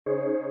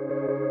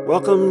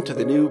Welcome to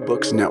the New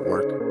Books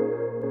Network.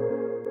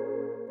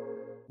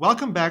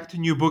 Welcome back to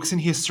New Books in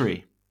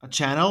History, a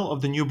channel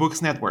of the New Books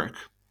Network.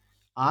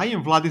 I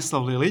am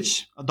Vladislav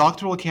Lilic, a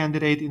doctoral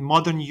candidate in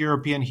modern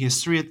European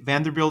history at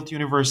Vanderbilt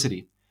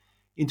University.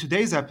 In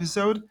today's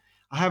episode,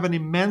 I have an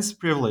immense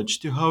privilege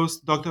to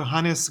host Dr.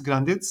 Hannes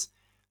Grandits,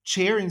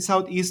 chair in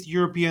Southeast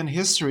European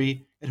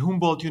history at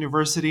Humboldt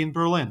University in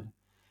Berlin.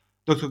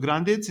 Dr.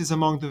 Grandits is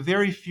among the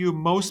very few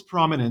most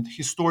prominent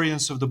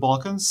historians of the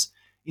Balkans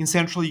in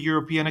Central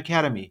European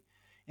Academy,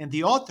 and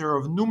the author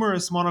of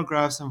numerous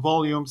monographs and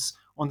volumes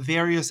on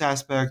various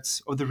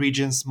aspects of the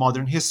region's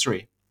modern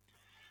history.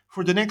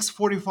 For the next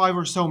 45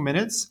 or so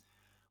minutes,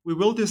 we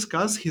will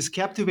discuss his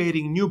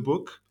captivating new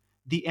book,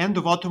 The End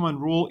of Ottoman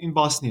Rule in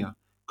Bosnia: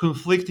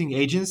 Conflicting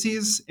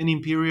Agencies and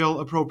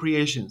Imperial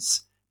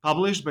Appropriations,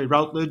 published by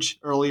Routledge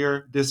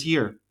earlier this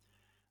year.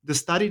 The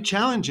study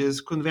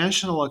challenges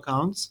conventional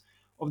accounts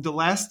of the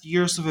last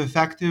years of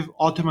effective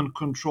Ottoman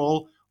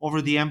control over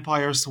the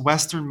empire's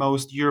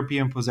westernmost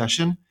European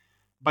possession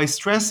by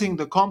stressing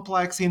the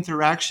complex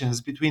interactions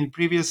between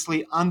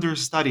previously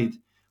understudied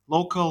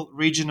local,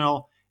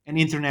 regional, and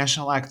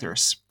international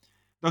actors.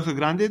 Dr.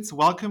 Grandits,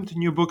 welcome to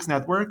New Books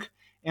Network,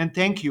 and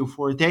thank you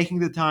for taking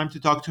the time to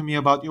talk to me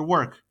about your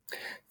work.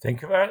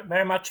 Thank you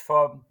very much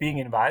for being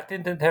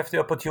invited and have the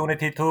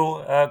opportunity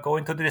to go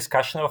into the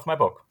discussion of my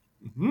book.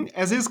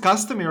 As is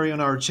customary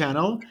on our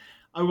channel,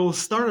 I will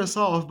start us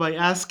off by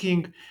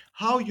asking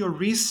how your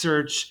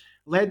research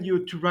led you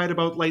to write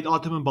about late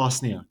Ottoman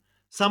Bosnia.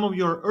 Some of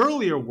your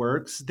earlier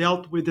works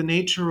dealt with the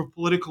nature of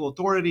political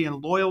authority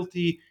and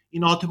loyalty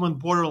in Ottoman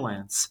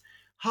borderlands.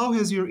 How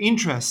has your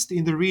interest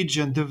in the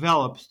region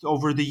developed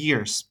over the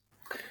years?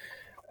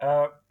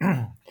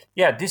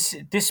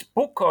 This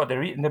book, or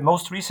the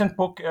most recent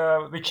book,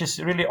 which is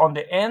really on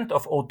the end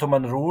of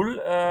Ottoman rule,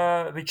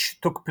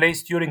 which took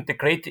place during the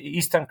Great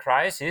Eastern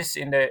Crisis,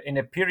 in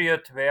a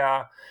period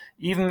where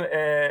even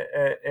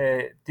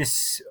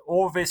this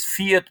always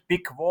feared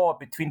big war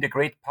between the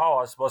great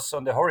powers was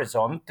on the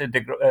horizon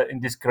in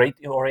this Great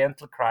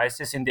Oriental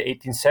Crisis in the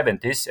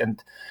 1870s,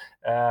 and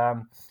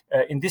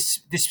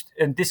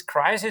this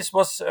crisis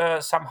was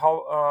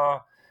somehow.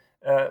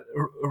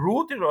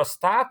 Rooted or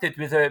started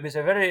with a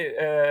very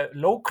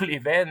local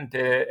event,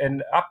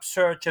 an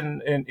upsurge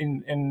in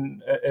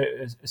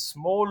a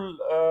small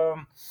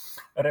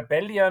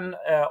rebellion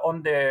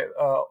on the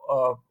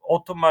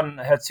Ottoman,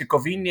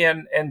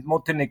 Herzegovinian, and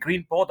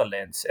Montenegrin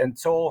borderlands. And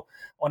so,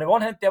 on the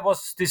one hand, there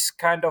was this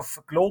kind of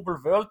global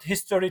world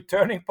history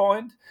turning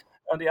point.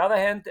 On the other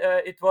hand,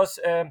 it was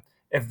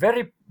a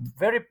very,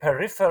 very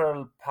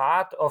peripheral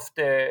part of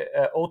the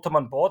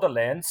Ottoman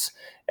borderlands.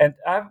 And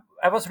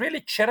I was really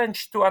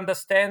challenged to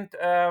understand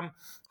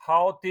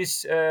how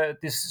this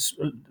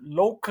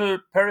local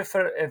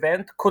peripheral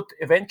event could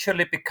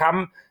eventually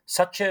become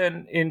such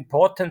an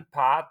important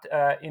part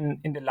in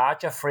the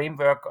larger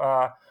framework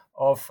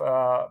of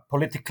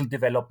political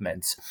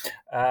developments.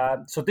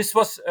 So this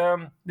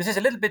is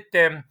a little bit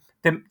the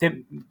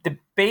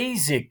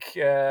basic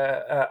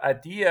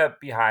idea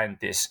behind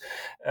this.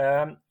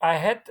 I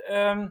had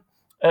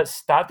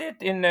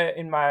studied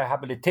in my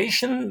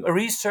habilitation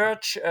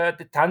research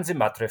the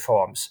Tanzimat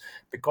reforms,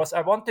 because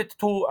I wanted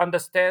to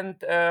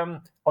understand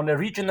on a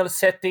regional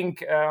setting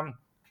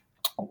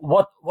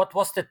what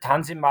was the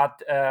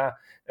Tanzimat.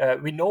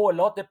 We know a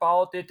lot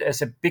about it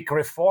as a big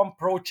reform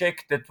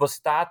project that was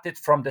started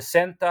from the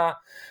center,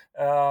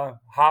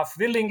 half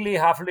willingly,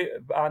 half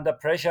under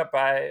pressure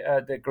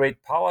by the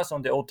great powers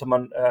on the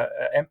Ottoman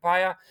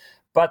Empire.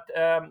 But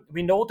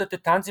we know that the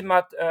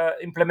Tanzimat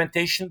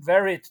implementation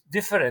varied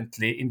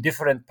differently in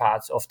different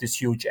parts of this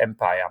huge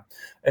empire.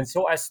 And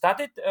so I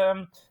studied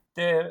the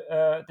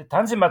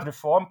Tanzimat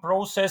reform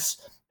process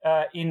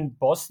in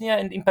Bosnia,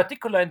 and in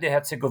particular in the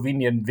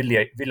Herzegovinian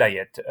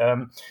vilayet.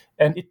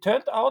 And it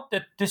turned out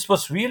that this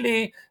was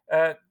really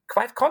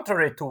quite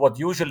contrary to what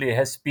usually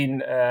has been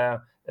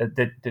the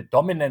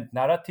dominant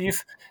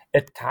narrative.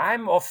 A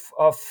time of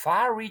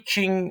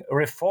far-reaching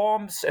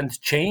reforms and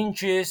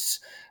changes,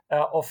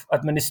 of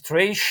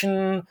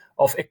administration,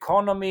 of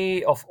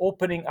economy, of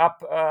opening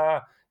up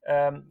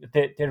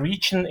the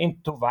region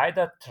into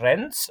wider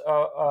trends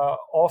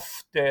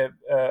of the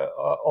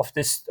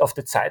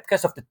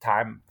zeitgeist of the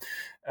time,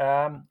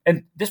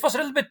 and this was a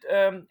little bit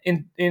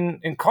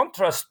in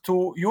contrast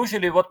to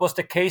usually what was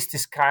the case.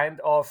 This kind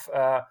of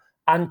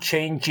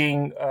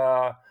unchanging,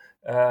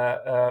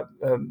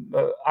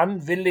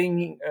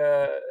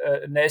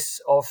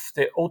 unwillingness of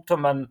the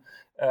Ottoman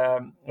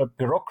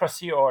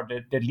bureaucracy or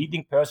the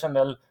leading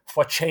personnel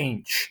for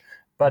change.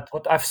 But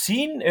what I've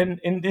seen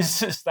in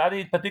this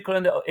study,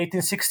 particularly in the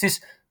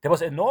 1860s, there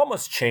was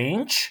enormous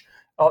change,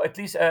 or at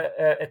least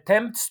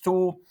attempts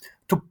to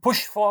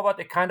push forward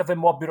a kind of a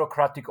more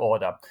bureaucratic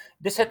order.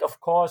 This had,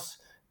 of course,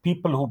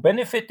 people who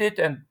benefited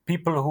and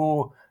people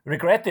who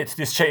regretted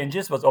these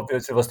changes, was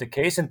obviously was the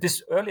case. And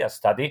this earlier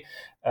study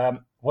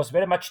was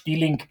very much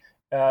dealing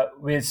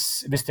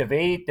with the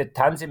way that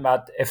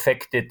Tanzimat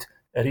affected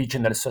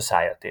regional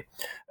society.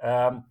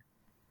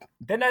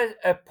 then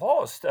I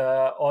paused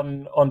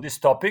on this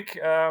topic.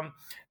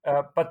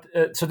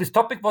 So this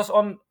topic was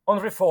on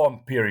reform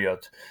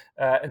period,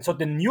 and so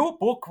the new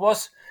book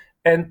was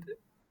and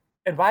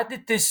why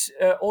did this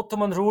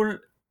Ottoman rule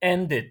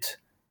ended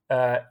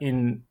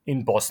in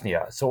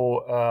Bosnia?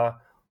 So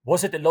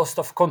was it a loss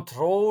of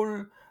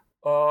control?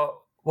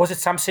 Was it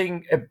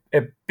something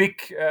a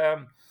big?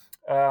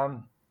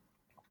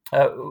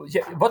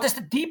 What is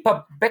the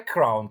deeper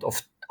background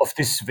of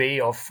this way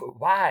of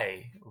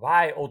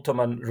why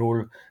Ottoman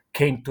rule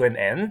came to an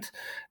end?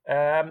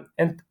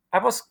 And I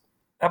was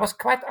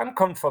quite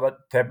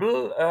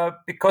uncomfortable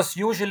because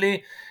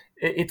usually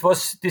it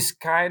was this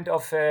kind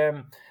of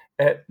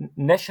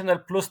national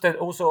plus that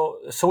also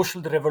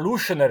social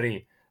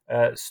revolutionary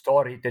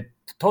story that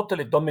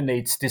totally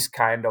dominates this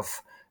kind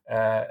of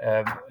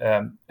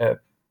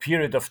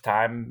period of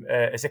time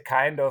as a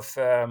kind of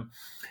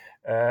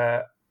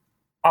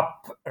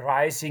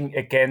uprising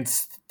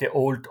against the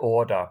old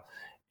order.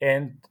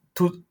 And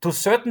to a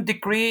certain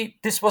degree,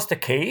 this was the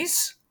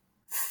case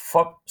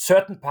for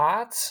certain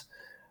parts,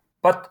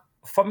 but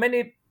for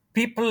many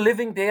people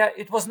living there,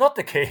 it was not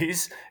the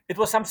case. It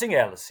was something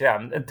else. Yeah,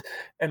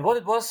 and what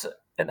it was,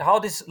 and how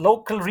this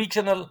local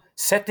regional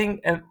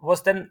setting and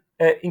was then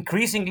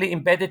increasingly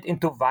embedded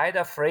into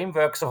wider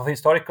frameworks of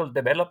historical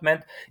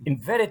development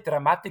in very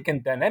dramatic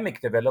and dynamic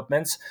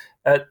developments.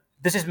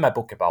 This is my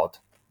book about.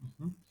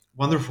 Mm-hmm.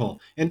 Wonderful.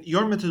 And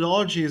your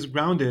methodology is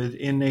grounded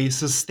in a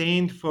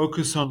sustained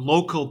focus on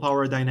local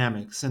power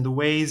dynamics and the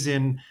ways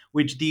in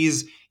which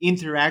these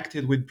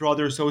interacted with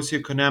broader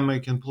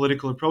socioeconomic and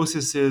political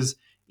processes,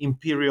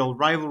 imperial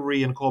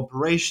rivalry and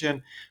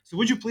cooperation. So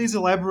would you please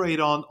elaborate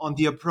on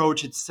the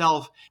approach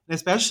itself, and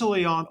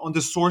especially on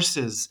the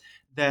sources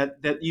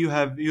that you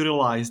have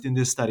utilized in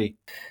this study?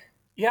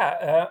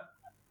 Yeah,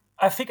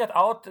 I figured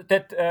out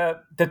that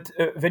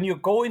when you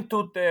go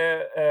into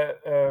the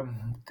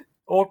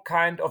all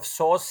kind of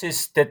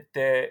sources that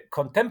the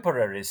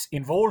contemporaries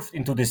involved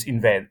into this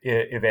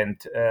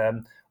event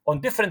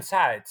on different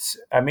sides.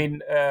 I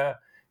mean,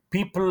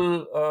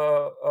 people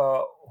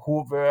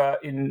who were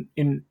in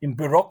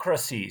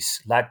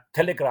bureaucracies like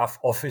telegraph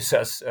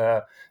officers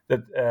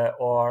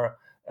or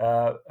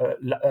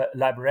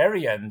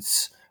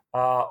librarians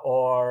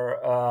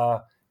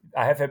or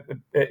I have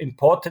an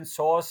important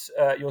source,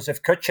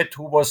 Josef Köchet,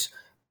 who was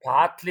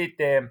partly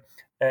the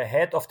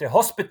head of the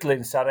hospital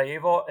in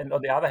Sarajevo, and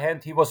on the other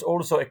hand, he was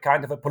also a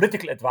kind of a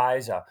political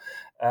advisor.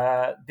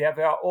 There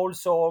were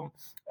also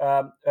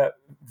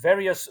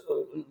various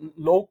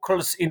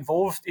locals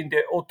involved in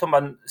the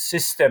Ottoman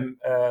system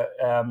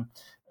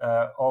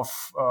of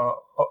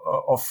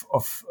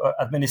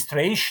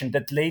administration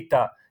that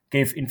later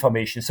gave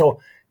information.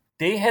 So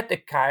they had a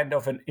kind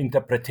of an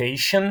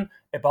interpretation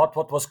about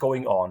what was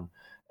going on.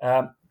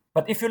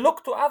 But if you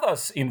look to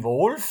others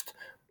involved,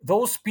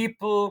 those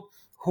people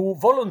who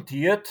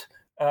volunteered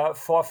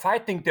for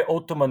fighting the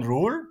Ottoman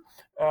rule,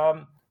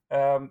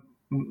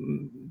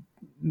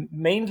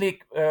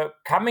 mainly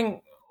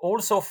coming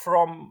also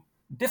from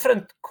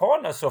different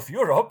corners of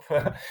Europe,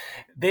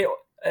 they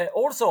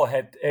also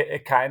had a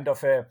kind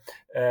of a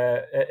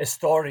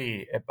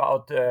story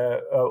about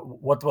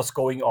what was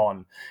going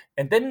on.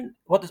 And then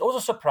what also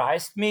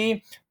surprised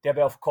me, there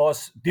were, of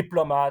course,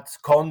 diplomats,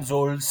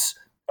 consuls,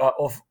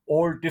 of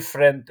all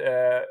different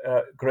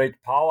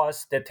great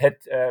powers that had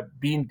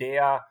been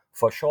there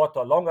for short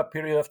or longer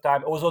period of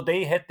time. Also,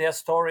 they had their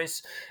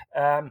stories.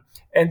 And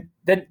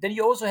then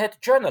you also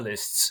had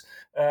journalists.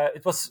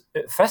 It was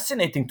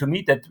fascinating to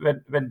me that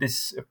when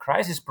this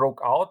crisis broke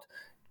out,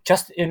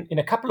 just in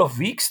a couple of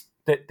weeks,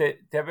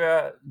 there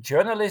were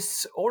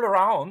journalists all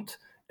around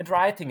and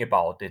writing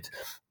about it.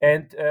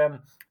 And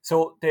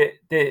so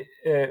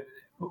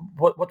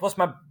what was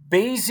my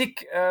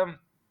basic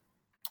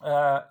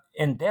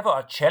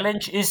endeavor,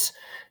 challenge is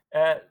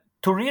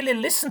to really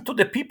listen to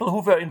the people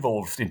who were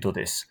involved into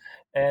this,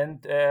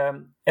 and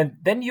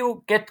then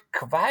you get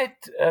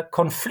quite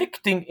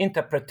conflicting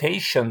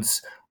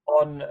interpretations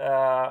on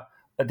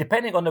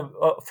depending on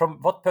from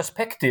what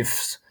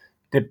perspectives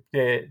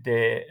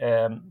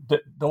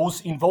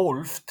those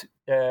involved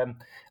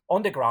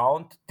on the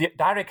ground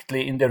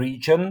directly in the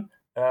region.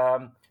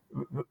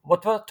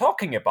 What we're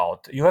talking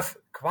about. You have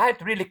quite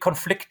really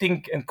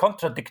conflicting and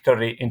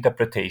contradictory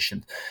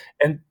interpretation,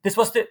 and this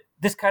was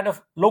this kind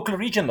of local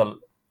regional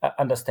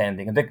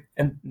understanding.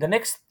 And the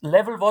next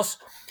level was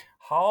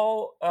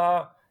how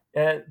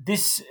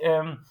this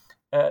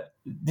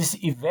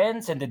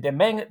events and the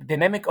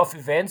dynamic of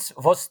events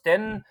was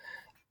then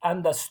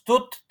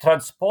understood,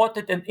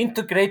 transported, and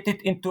integrated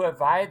into a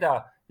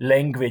wider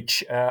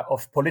language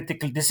of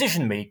political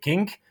decision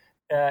making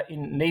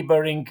in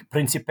neighboring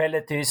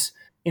principalities,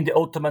 in the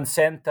Ottoman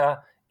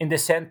center, in the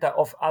center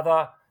of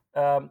other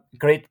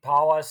great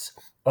powers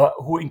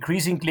who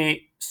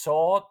increasingly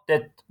saw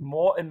that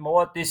more and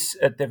more these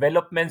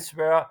developments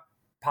were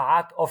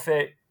part of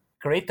a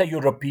greater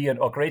European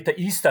or greater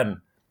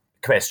Eastern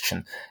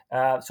question.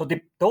 So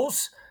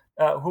those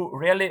who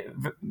really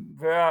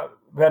were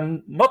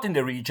not in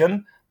the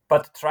region,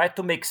 but tried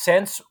to make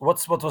sense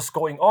what was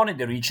going on in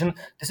the region.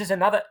 This is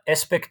another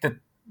aspect that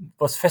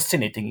was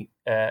fascinating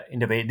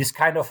in a way, this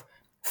kind of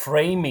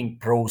framing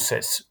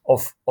process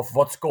of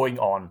what's going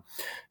on.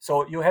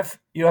 So you have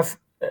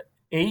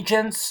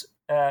agents,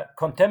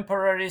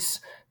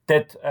 contemporaries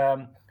that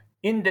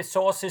in the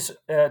sources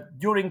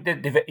during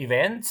the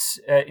events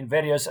in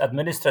various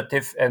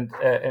administrative and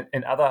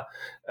other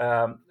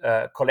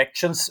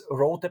collections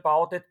wrote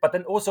about it, but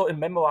then also in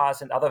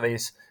memoirs and other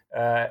ways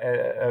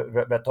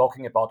were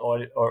talking about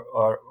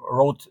or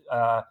wrote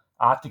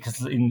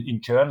articles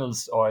in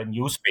journals or in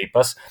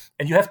newspapers,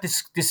 and you have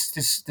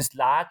this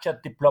larger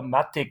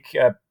diplomatic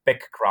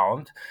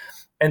background,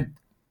 and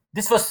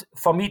this was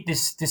for me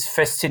this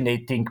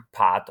fascinating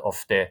part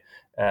of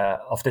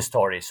the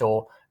story.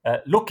 So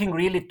looking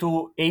really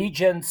to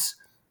agents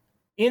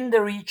in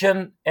the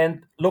region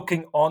and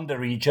looking on the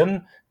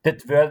region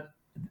that were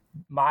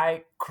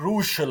my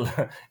crucial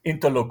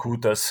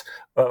interlocutors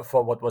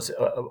for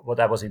what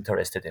I was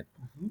interested in.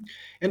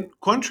 And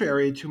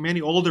contrary to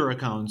many older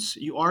accounts,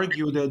 you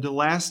argue that the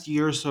last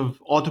years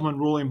of Ottoman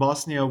rule in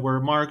Bosnia were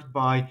marked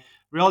by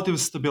relative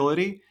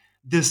stability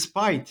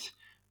despite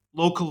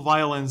local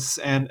violence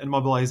and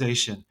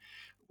mobilization.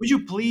 Would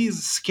you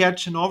please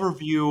sketch an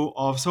overview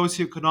of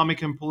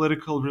socioeconomic and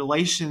political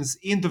relations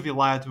in the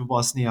Vilayet of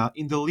Bosnia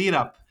in the lead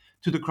up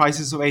to the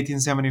crisis of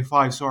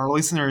 1875 so our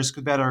listeners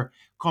could better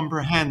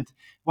comprehend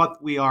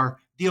what we are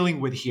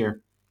dealing with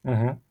here?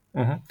 Mm-hmm.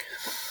 Mm-hmm.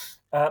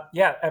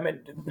 Yeah, I mean,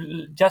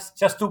 just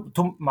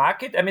to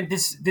mark it, I mean,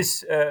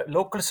 this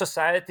local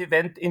society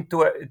went into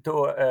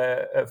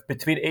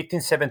between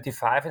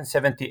 1875 and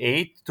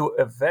 78 to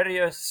a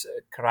various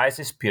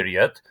crisis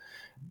period,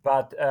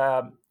 but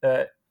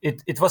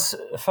it was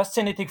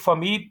fascinating for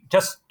me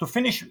just to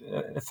finish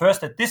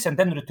first at this and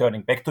then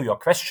returning back to your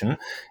question,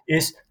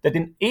 is that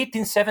in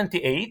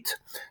 1878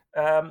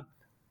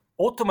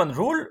 Ottoman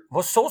rule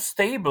was so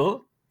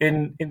stable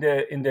in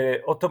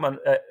the Ottoman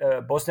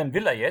Bosnian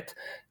Vilayet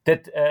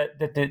that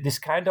this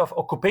kind of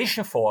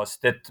occupation force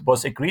that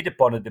was agreed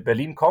upon at the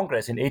Berlin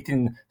Congress in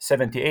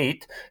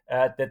 1878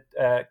 that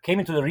came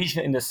into the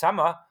region in the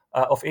summer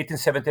of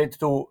 1878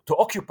 to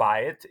occupy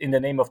it in the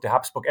name of the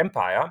Habsburg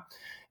Empire.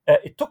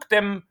 It took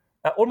them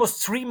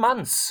almost 3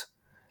 months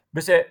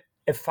with a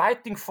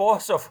fighting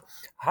force of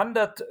in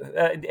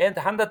the end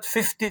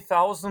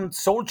 150,000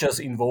 soldiers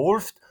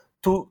involved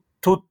to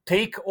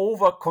take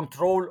over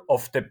control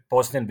of the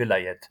Bosnian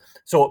Vilayet.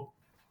 So,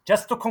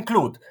 just to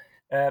conclude,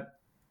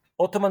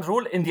 Ottoman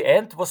rule in the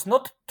end was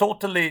not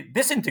totally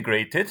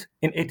disintegrated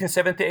in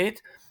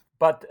 1878,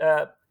 but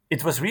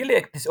it was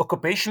really this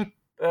occupation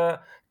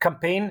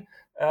campaign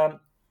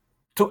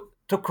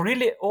took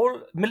really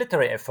all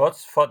military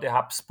efforts for the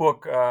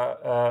Habsburg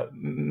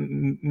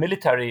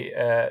military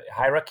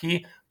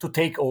hierarchy to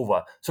take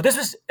over. So this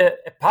was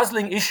a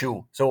puzzling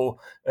issue. So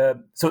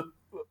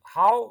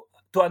how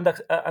to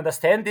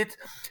understand it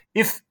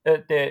if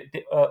the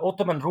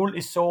Ottoman rule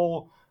is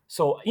so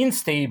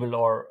unstable,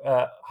 or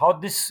how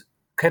this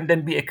can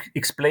then be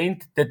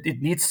explained that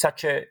it needs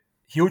such a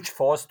huge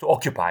force to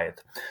occupy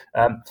it.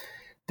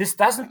 This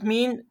doesn't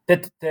mean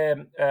that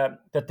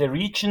the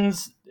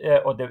regions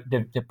or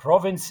the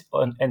province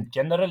and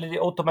generally the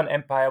Ottoman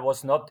Empire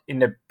was not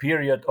in a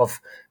period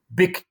of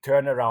big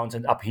turnarounds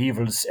and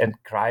upheavals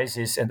and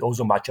crises and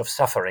also much of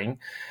suffering.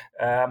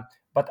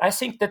 But I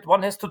think that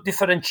one has to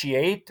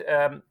differentiate,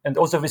 and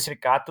also with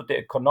regard to the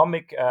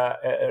economic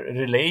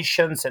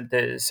relations and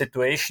the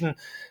situation,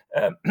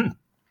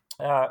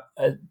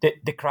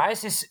 the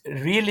crisis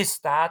really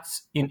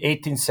starts in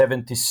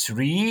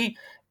 1873,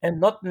 and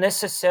not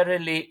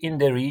necessarily in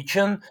the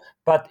region,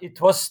 but it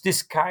was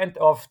this kind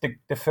of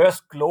the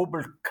first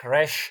global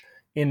crash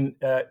in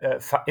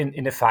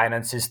the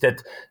finances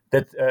that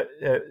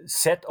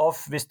set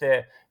off with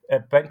the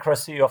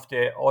bankruptcy of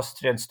the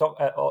Austrian stock,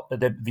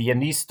 the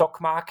Viennese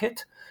stock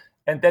market,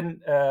 and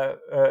then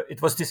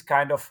it was this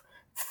kind of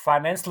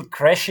financial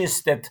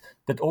crashes that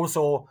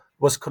also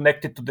was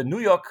connected to the New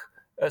York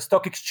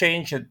Stock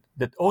Exchange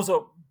that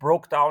also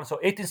broke down. So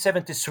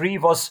 1873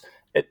 was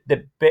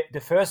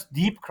the first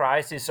deep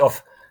crisis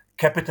of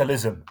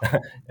capitalism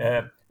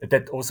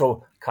that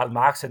also Karl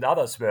Marx and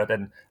others were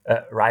then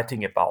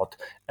writing about,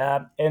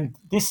 and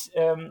this.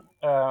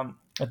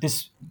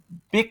 This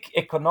big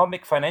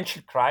economic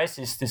financial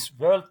crisis, this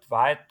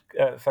worldwide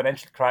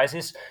financial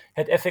crisis,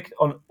 had effect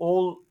on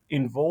all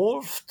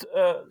involved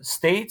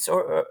states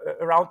or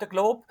around the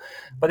globe,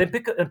 but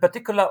in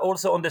particular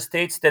also on the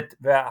states that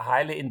were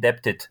highly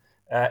indebted.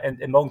 And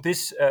among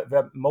this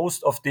were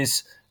most of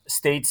these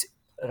states,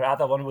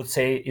 rather one would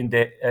say, in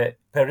the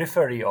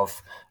periphery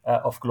of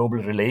global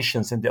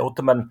relations, and the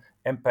Ottoman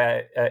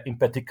Empire in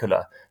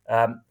particular.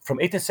 From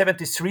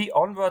 1873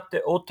 onward,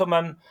 the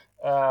Ottoman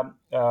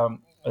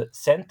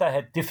center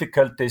had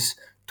difficulties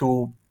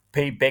to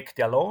pay back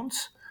their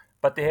loans,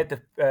 but they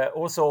had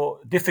also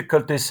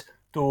difficulties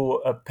to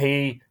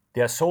pay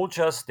their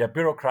soldiers, their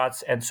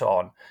bureaucrats, and so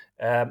on.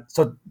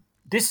 So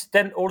this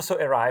then also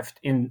arrived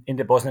in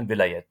the Bosnian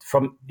Vilayet.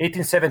 From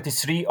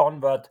 1873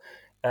 onward,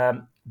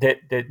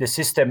 the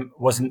system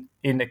was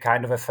in a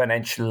kind of a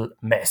financial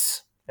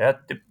mess. Yeah,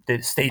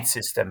 the state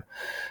system.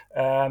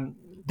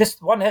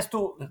 This one has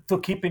to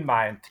keep in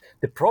mind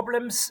the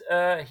problems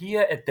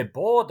here at the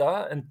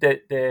border, and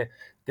the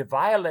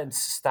violence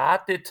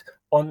started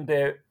on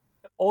the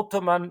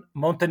Ottoman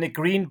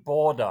Montenegrin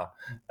border.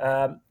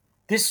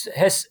 This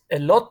has a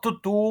lot to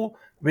do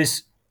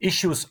with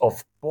issues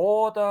of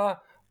border,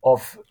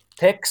 of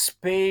tax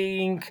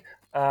paying,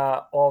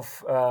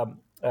 of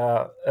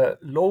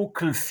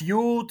local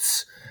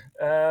feuds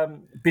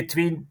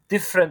between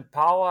different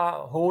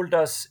power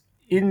holders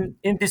in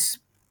this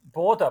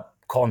border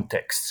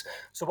context.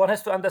 So one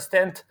has to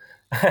understand.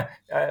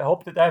 I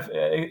hope that I've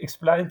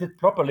explained it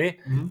properly.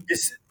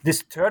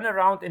 This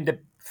turnaround in the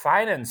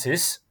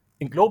finances,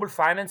 in global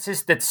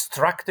finances, that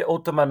struck the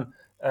Ottoman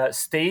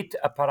state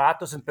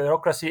apparatus and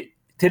bureaucracy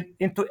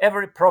into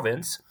every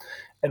province,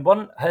 and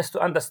one has to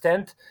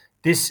understand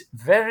this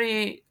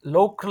very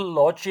local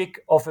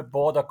logic of a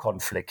border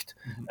conflict.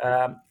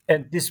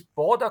 And this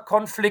border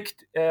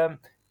conflict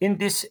in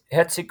this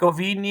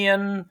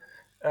Herzegovinian,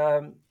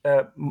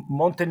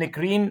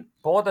 Montenegrin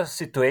border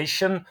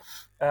situation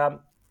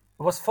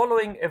was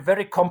following a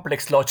very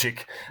complex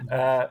logic.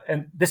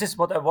 And this is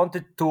what I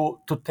wanted to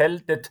tell,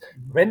 that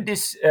when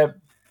this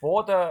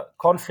border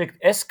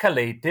conflict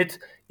escalated,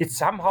 it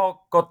somehow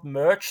got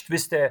merged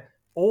with the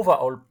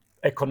overall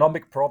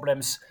economic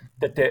problems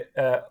that the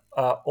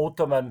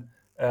Ottoman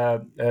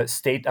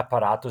state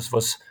apparatus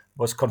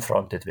was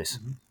confronted with.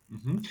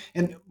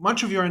 And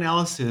much of your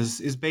analysis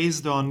is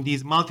based on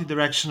these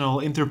multi-directional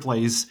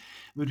interplays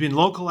between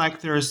local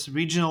actors,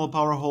 regional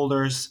power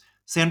holders,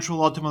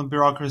 central Ottoman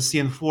bureaucracy,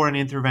 and foreign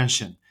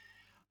intervention.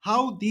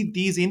 How did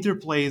these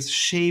interplays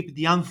shape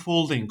the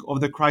unfolding of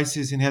the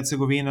crisis in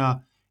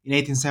Herzegovina in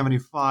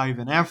 1875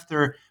 and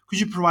after? Could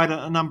you provide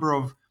a number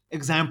of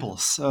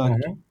examples?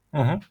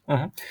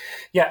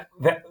 Yeah,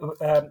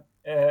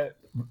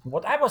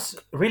 what I was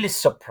really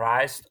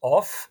surprised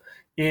of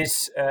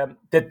is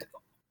that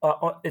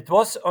it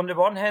was, on the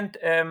one hand,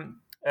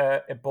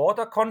 a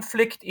border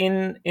conflict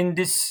in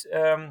this.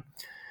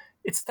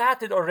 It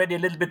started already a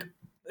little bit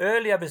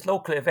earlier with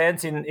local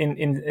events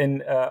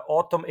in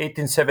autumn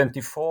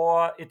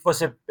 1874. It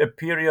was a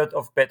period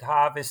of bad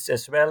harvests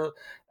as well,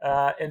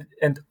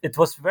 and it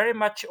was very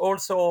much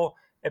also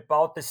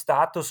about the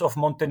status of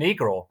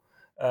Montenegro.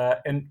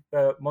 And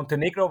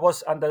Montenegro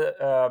was under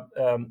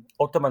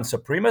Ottoman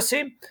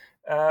supremacy,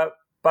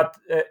 but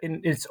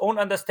in its own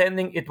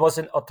understanding, it was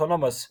an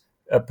autonomous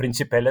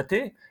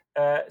principality.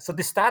 So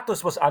the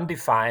status was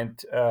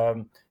undefined.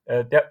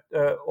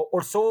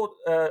 Also,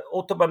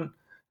 Ottoman,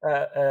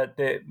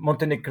 the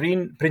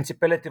Montenegrin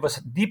principality was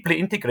deeply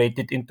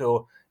integrated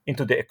into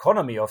the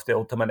economy of the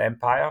Ottoman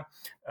Empire.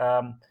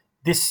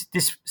 This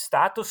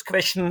status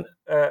question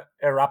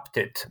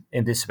erupted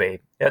in this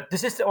way.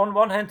 This is, on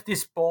one hand,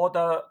 this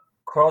border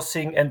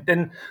crossing, and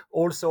then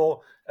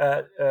also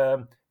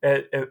a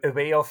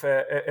way of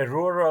a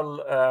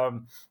rural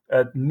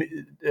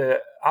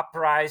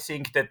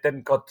uprising that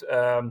then got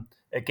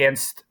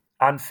against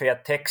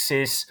unfair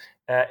taxes,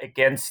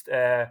 against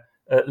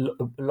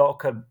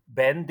local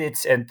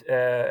bandits, and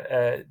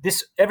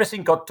this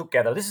everything got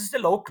together. This is the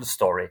local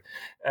story.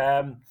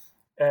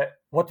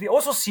 What we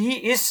also see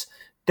is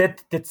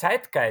that the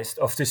zeitgeist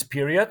of this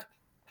period,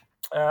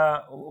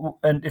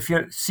 and if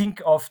you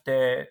think of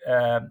the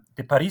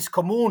Paris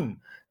Commune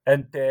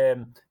and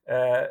the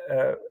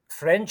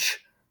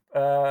French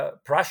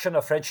Prussian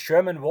or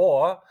French-German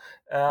War,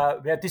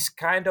 where this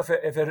kind of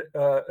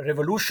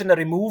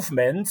revolutionary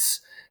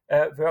movements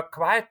were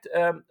quite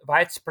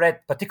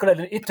widespread,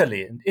 particularly in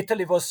Italy. And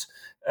Italy was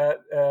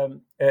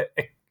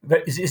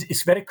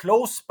is very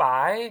close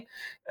by,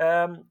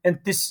 and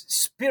this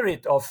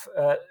spirit of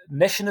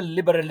national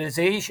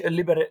liberation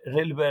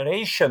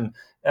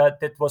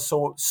that was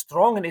so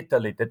strong in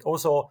Italy, that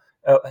also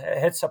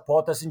had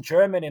supporters in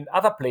Germany and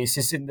other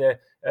places in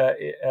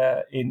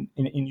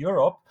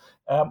Europe,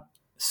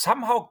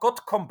 somehow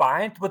got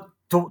combined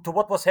to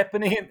what was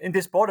happening in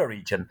this border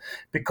region,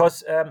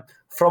 because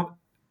from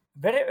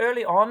very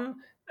early on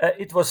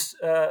it was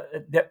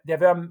there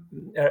were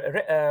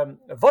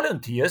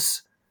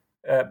volunteers.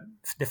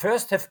 The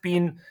first have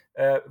been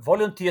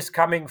volunteers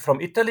coming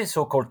from Italy,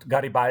 so-called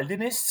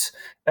Garibaldinists.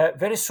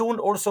 Very soon,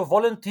 also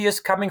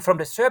volunteers coming from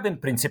the Serbian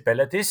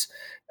principalities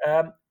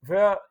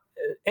were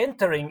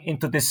entering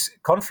into this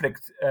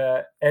conflict,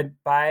 and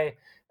by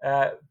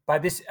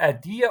this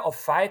idea of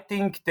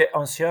fighting the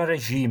ancien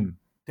regime,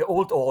 the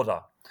old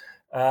order,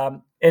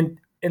 and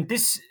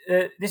this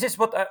is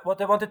what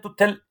I wanted to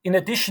tell. In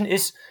addition,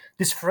 is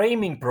this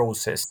framing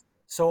process.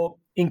 So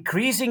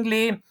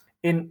increasingly,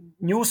 in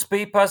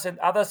newspapers and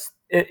others,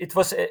 it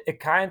was a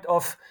kind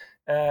of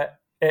a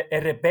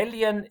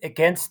rebellion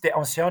against the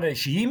ancien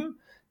regime,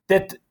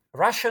 that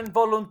Russian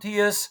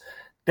volunteers,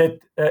 that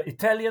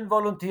Italian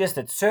volunteers,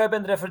 that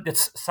Serbian, that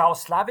South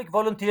Slavic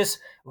volunteers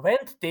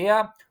went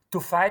there to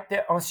fight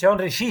the ancien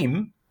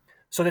regime.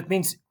 So that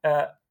means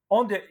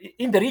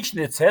in the region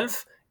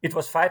itself, it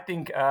was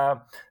fighting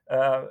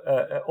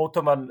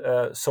Ottoman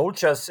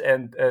soldiers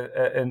and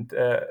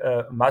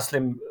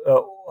Muslim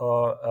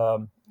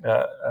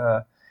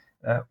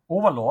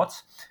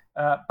overlords.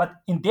 But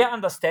in their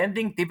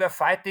understanding, they were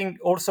fighting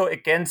also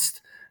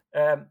against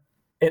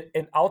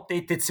an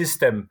outdated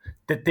system.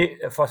 That they,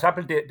 for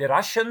example, the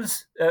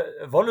Russians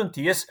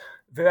volunteers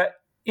were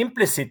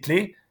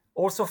implicitly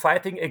also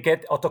fighting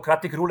against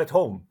autocratic rule at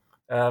home.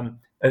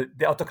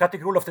 The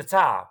autocratic rule of the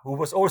Tsar, who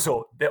was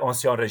also the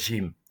ancien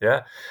regime.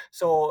 Yeah,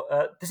 so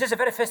this is a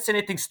very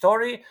fascinating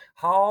story.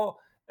 How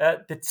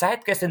the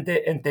zeitgeist and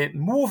the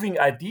moving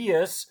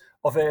ideas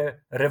of a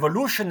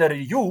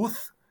revolutionary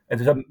youth,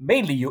 and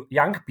mainly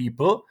young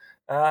people,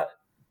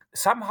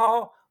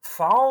 somehow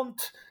found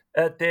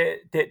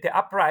the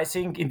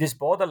uprising in this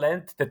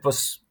borderland that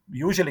was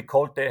usually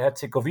called the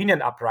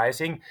Herzegovinian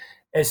uprising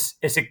as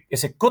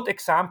a good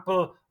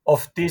example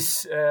of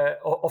this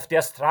of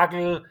their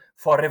struggle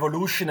for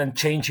revolution and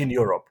change in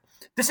Europe.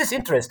 This is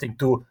interesting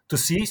to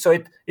see. So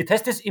it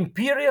has this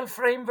imperial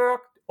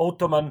framework,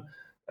 Ottoman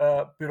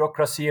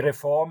bureaucracy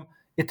reform.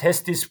 It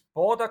has this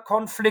border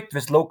conflict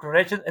with local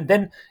regions, and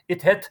then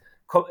it had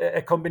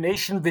a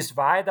combination with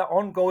wider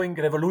ongoing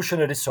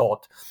revolutionary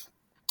thought.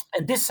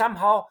 And this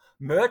somehow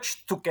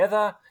merged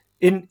together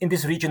in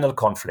this regional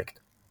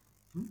conflict.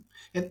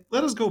 And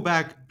let us go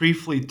back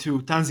briefly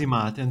to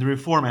Tanzimat and the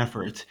reform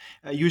effort.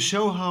 You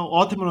show how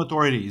Ottoman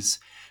authorities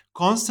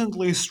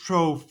constantly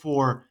strove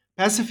for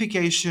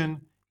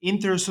pacification,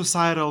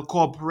 inter-societal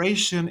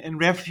cooperation, and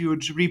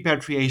refuge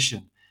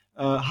repatriation.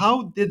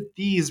 How did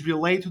these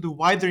relate to the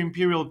wider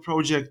imperial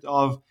project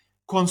of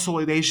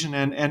consolidation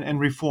and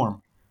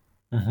reform?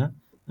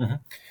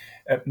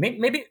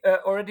 Maybe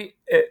already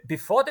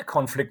before the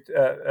conflict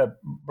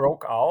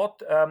broke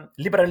out,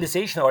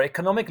 liberalization or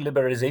economic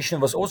liberalization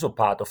was also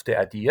part of the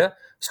idea.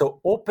 So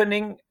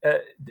opening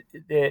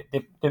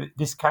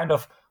this kind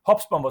of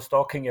Hobsbawm was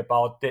talking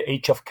about the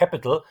age of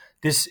capital,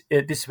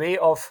 this way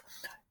of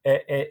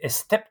a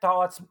step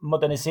towards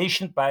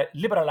modernization by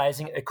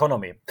liberalizing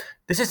economy.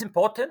 This is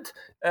important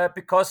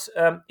because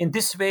in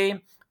this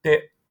way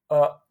the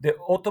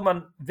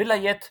Ottoman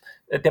Vilayet,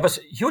 there was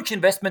huge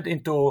investment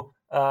into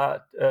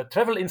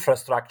travel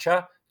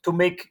infrastructure to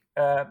make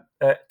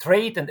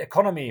trade and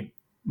economy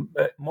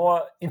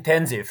more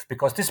intensive,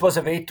 because this was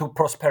a way to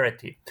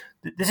prosperity.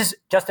 This is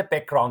just a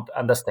background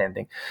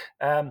understanding.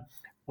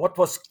 What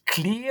was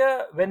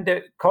clear when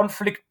the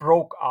conflict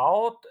broke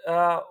out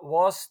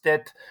was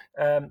that,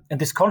 and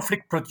this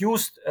conflict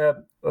produced,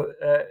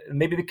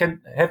 maybe we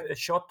can have a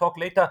short talk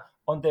later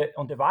on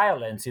the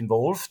violence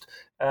involved.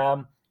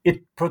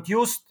 It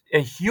produced a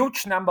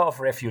huge number of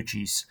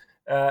refugees,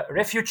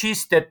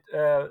 refugees that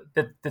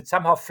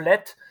somehow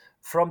fled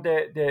from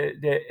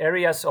the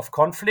areas of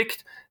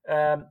conflict,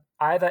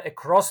 either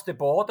across the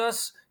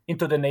borders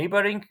into the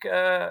neighboring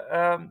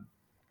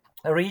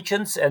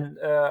regions and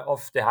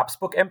of the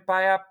Habsburg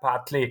Empire,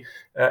 partly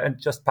and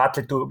just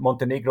partly to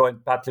Montenegro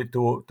and partly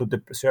to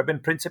the Serbian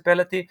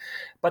Principality,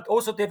 but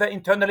also they were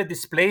internally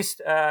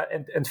displaced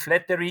and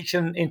fled the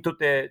region into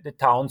the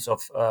towns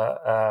of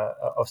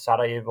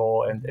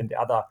Sarajevo and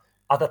the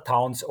other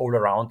towns all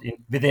around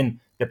within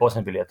the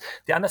Bosnian Vilayet.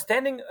 The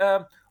understanding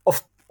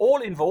of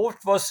all involved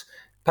was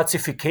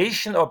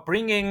pacification or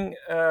bringing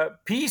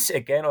peace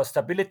again or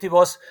stability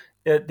was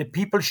the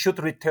people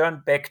should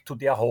return back to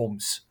their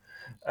homes.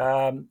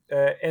 And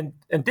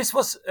this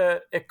was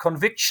a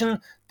conviction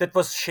that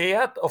was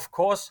shared, of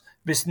course,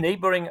 with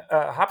neighboring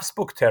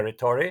Habsburg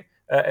territory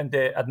and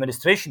the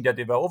administration that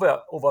they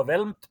were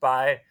overwhelmed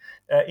by,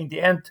 in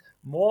the end,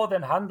 more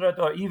than 100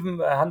 or even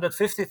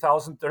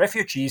 150,000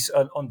 refugees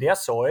on their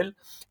soil,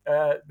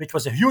 which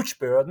was a huge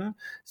burden.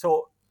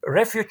 So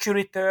refugee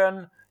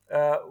return,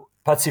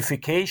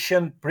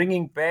 pacification,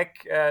 bringing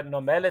back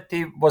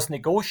normality was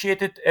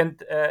negotiated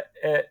and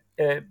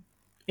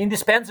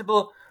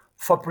indispensable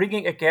for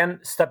bringing again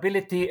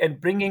stability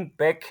and bringing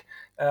back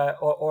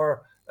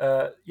order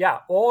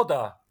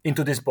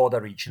into this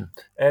border region.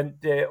 And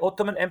the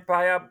Ottoman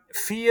Empire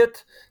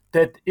feared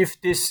that if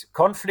this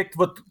conflict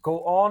would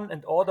go on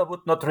and order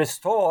would not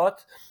restored,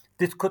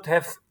 this could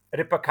have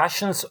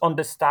repercussions on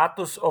the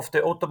status of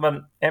the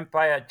Ottoman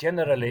Empire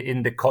generally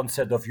in the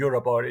concept of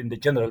Europe or in the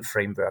general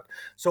framework.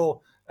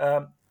 So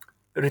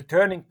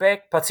returning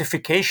back,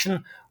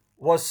 pacification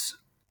was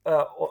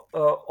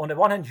on the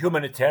one hand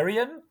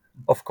humanitarian.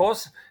 Of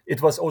course,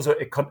 it was also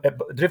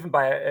driven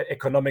by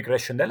economic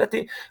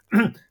rationality,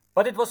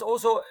 but it was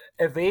also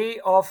a way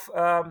of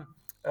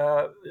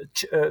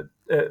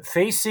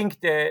facing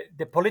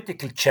the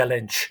political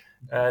challenge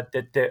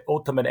that the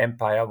Ottoman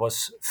Empire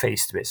was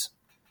faced with.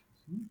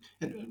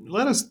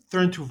 Let us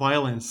turn to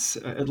violence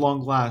at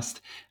long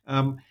last.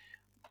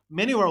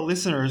 Many of our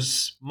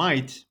listeners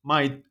might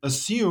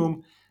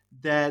assume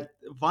that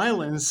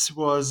violence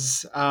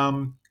was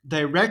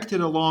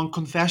directed along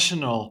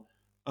confessional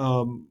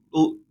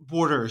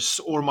borders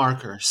or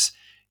markers.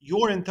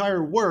 Your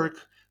entire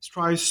work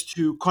strives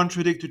to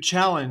contradict, to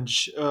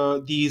challenge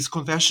these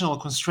confessional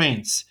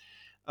constraints.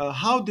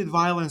 How did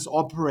violence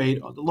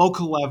operate on the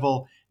local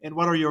level, and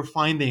what are your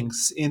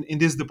findings in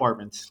this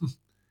department?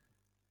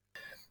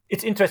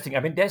 It's interesting.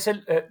 I mean, there's a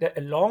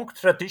long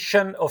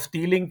tradition of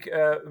dealing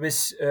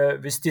with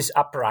this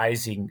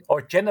uprising,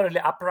 or generally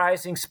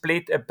uprisings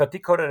played a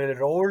particular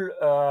role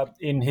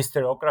in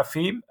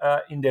historiography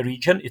in the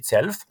region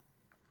itself.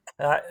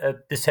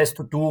 This has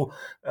to do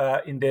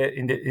in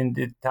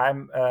the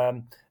time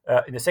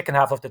in the second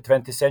half of the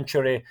 20th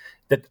century,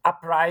 that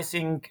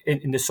uprising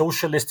in the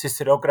socialist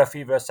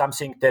historiography were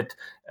something that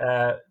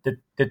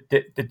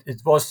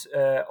it was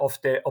of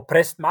the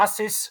oppressed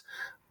masses,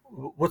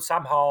 would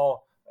somehow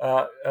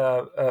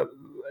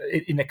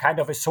in a kind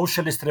of a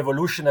socialist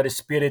revolutionary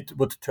spirit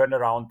would turn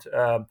around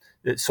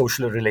the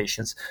social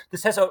relations.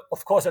 This has,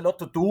 of course, a lot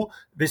to do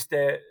with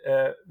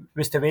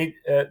the way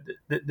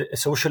the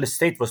socialist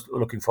state was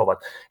looking forward.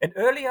 And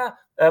earlier,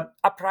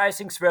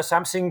 uprisings were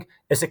something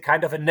as a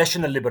kind of a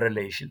national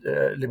liberation,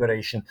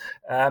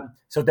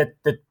 so that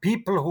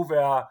people who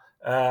were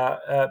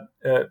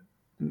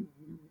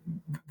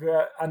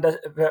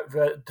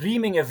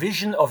dreaming a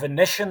vision of a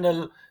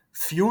national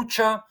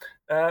future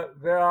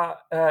were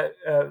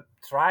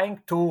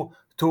trying to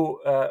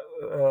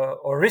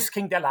or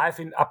risking their life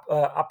in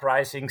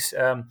uprisings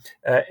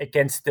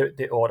against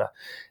the order.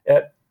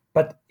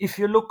 But if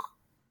you look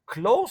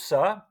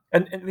closer,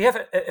 and we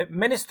have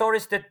many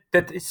stories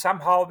that is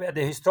somehow where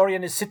the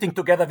historian is sitting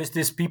together with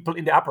these people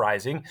in the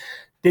uprising.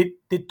 They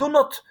do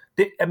not.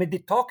 They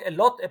talk a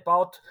lot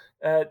about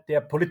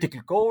their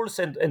political goals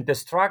and the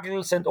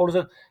struggles and all of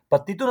that,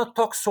 but they do not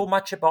talk so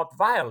much about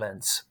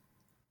violence.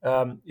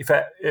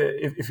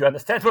 If you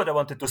understand what I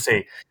wanted to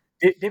say,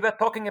 they were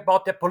talking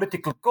about their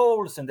political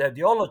goals and their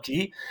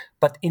ideology,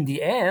 but in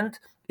the end,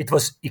 it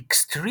was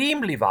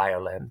extremely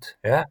violent.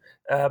 Yeah,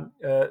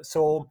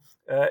 so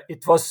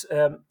it was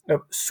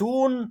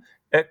soon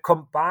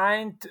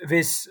combined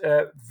with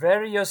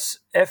various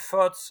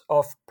efforts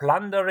of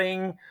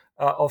plundering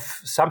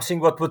of something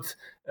what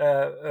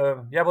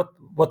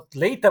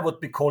later would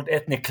be called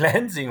ethnic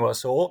cleansing or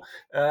so,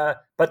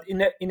 but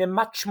in a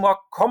much more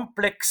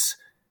complex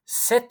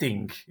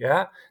setting.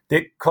 Yeah,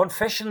 the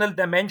confessional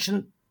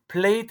dimension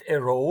played a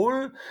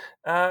role.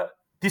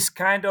 This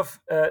kind of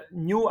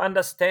new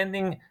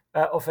understanding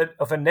of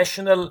a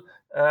national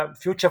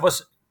future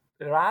was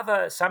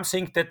rather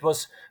something that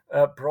was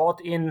brought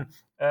in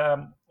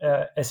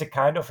as a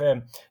kind of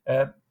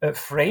a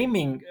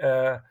framing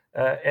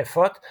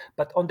effort,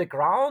 but on the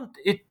ground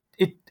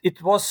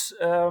it was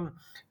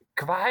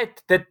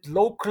quite that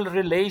local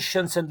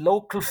relations and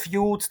local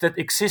feuds that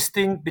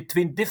existing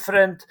between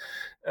different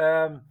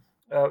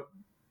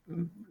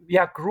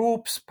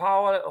groups,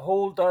 power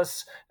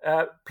holders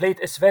played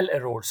as well a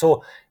role.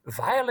 So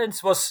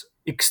violence was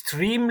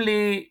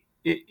extremely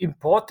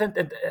important,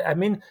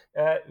 and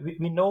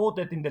we know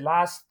that in the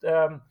last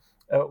 1,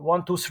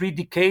 2, 3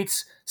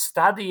 decades,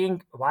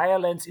 studying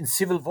violence in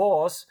civil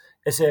wars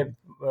as a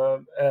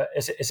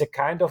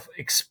kind of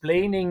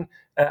explaining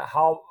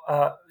how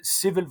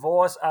civil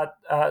wars are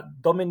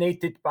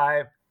dominated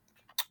by,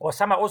 or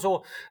some are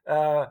also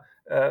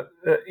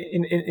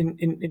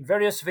in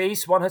various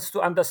ways. One has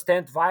to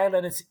understand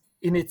violence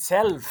in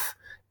itself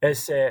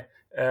as a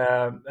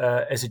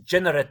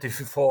generative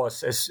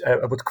force, as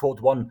I would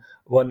quote one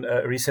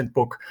recent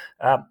book.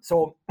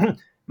 So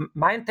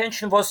my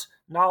intention was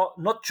now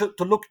not to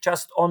look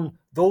just on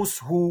those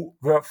who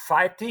were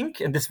fighting,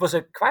 and this was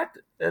a quite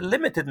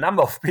limited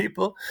number of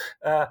people,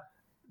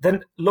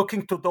 then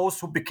looking to those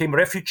who became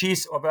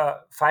refugees or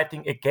were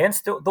fighting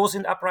against those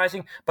in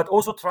uprising, but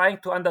also trying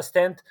to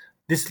understand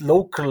this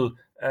local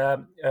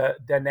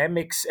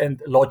dynamics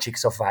and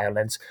logics of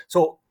violence.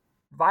 So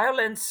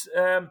violence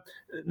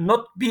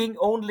not being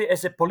only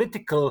as a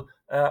political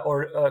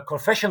or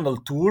confessional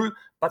tool,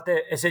 but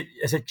as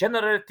a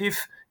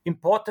generative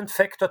important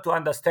factor to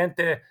understand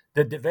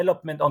the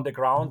development on the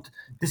ground.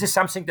 This is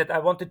something that I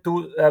wanted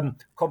to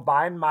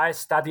combine my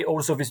study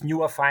also with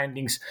newer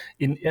findings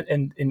in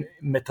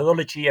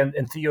methodology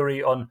and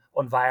theory on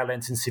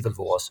violence in civil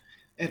wars.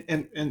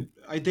 And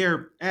I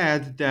dare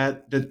add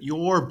that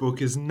your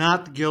book is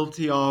not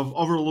guilty of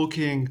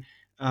overlooking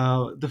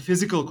the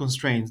physical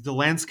constraints, the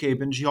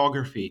landscape and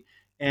geography,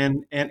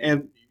 and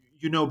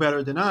you know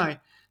better than I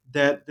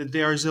that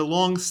there is a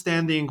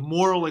long-standing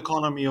moral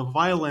economy of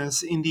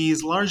violence in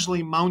these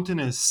largely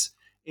mountainous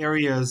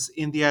areas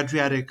in the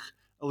Adriatic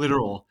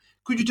littoral.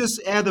 Could you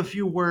just add a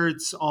few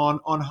words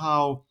on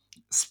how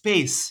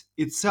space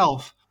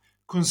itself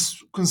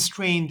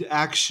constrained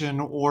action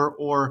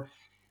or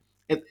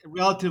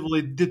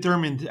relatively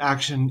determined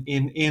action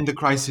in the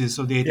crisis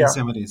of the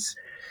 1870s?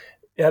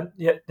 Yeah,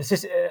 this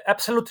is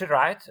absolutely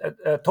right.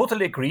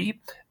 Totally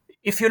agree.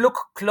 If you look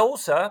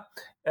closer,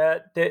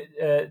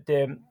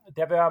 the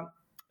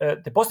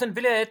Bosnian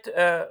Vilayet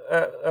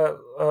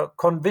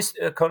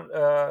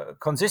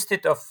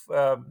consisted of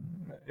a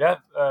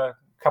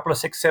couple of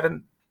 6,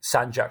 7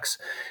 sanjaks.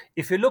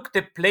 If you look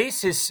the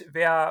places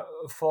where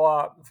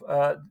for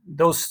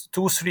those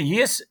 2, 3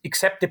 years,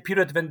 except the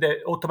period when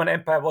the Ottoman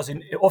Empire was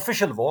in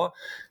official war,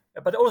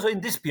 but also in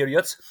these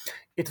periods,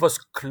 it was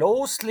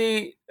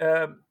closely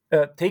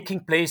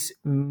taking place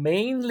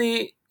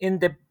mainly in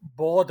the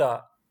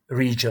border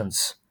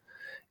regions.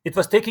 It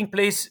was taking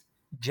place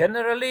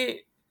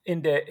generally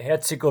in the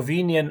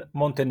Herzegovinian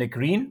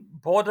Montenegrin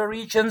border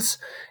regions,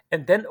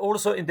 and then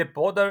also in the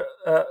border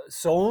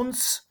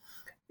zones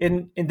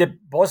in the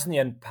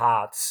Bosnian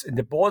parts, in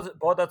the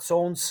border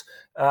zones,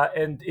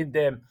 and in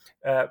the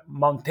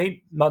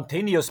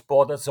mountainous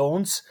border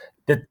zones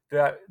that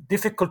were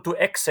difficult to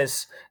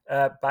access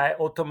by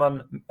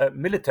Ottoman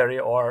military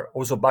or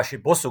also Bashi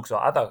Bosuks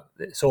or other.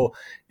 So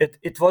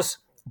it was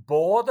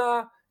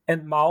border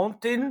and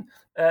mountain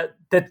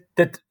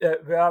that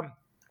were.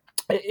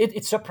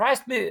 It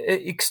surprised me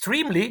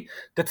extremely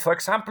that, for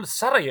example,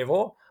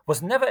 Sarajevo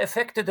was never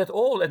affected at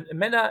all, and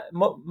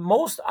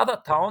most other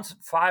towns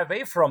far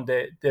away from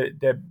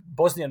the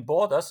Bosnian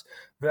borders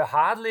were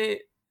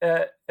hardly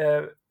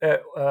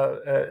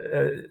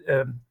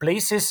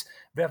places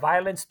where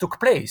violence took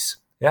place.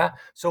 Yeah,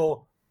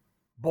 so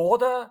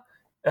border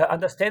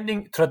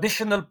understanding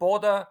traditional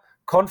border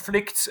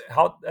conflicts,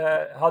 how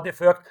they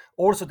worked,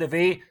 also the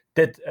way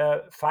that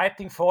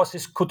fighting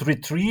forces could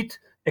retreat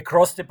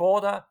across the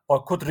border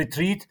or could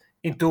retreat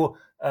into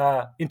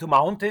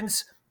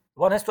mountains.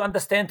 One has to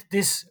understand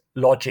this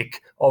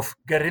logic of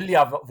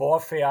guerrilla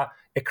warfare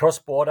across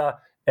border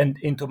and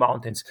into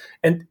mountains.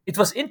 And it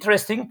was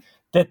interesting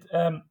that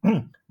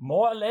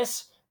more or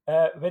less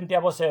when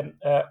there was during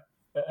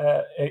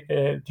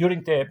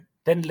the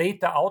then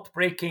later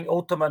outbreaking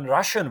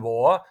Ottoman-Russian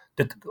war,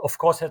 that of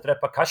course had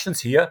repercussions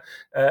here,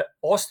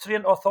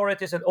 Austrian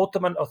authorities and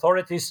Ottoman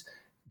authorities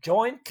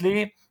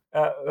jointly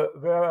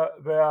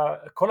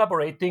were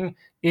collaborating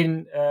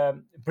in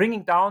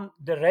bringing down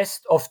the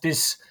rest of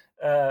this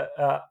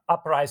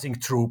uprising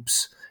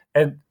troops.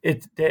 And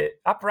the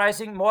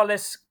uprising more or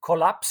less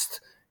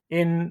collapsed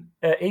in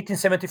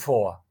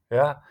 1874.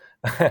 Yeah,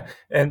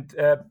 and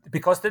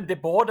because then the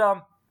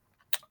border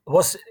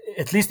was,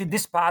 at least in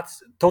this part,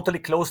 totally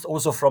closed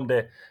also from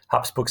the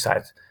Habsburg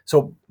side.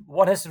 So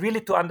one has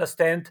really to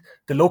understand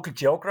the local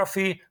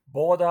geography,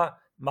 border,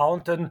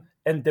 mountain,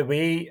 and the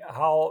way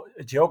how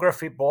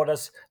geography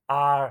borders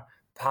are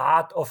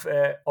part of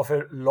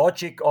a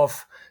logic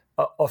of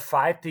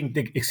fighting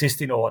the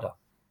existing order.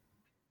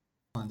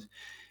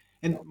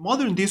 And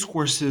modern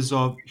discourses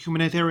of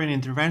humanitarian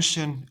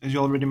intervention, as you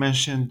already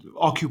mentioned,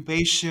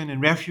 occupation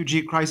and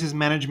refugee crisis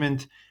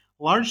management,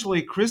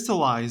 largely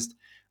crystallized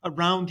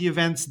around the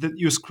events that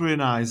you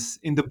scrutinize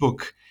in the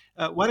book.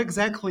 What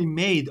exactly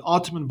made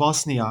Ottoman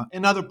Bosnia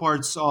and other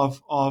parts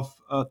of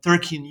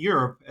Turkey in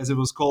Europe, as it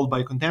was called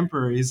by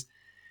contemporaries,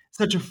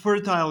 such a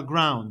fertile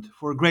ground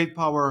for great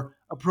power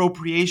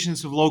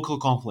appropriations of local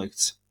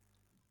conflicts?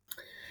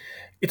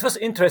 It was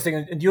interesting,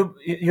 and you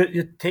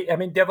take. I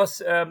mean, there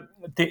was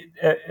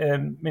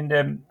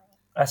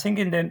I think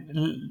in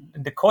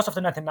the course of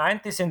the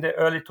 1990s, in the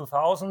early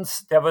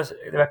 2000s, there were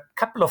a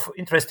couple of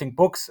interesting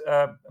books.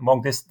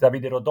 Among this,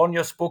 Davide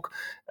Rodogno's book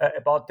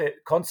about the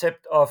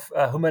concept of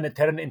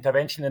humanitarian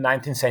intervention in the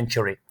 19th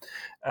century.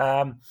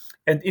 And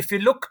if you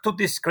look to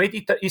this Great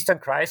Eastern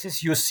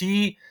Crisis, you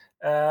see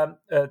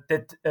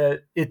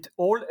that it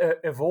all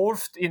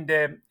evolved in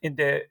the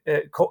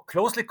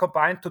closely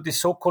combined to the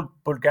so-called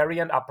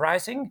Bulgarian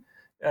uprising,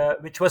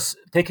 which was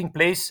taking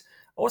place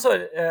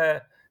also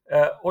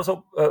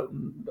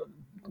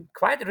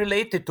quite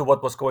related to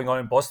what was going on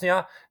in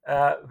Bosnia,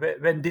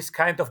 when this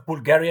kind of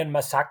Bulgarian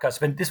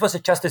massacres, when this was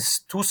just a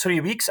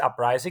 2-3 weeks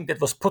uprising that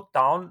was put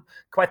down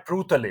quite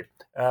brutally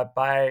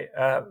by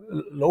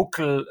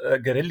local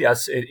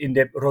guerrillas in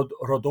the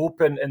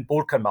Rhodopen and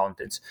Balkan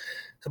mountains.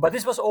 So, but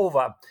this was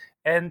over,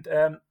 and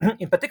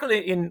in particular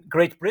in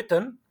Great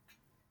Britain,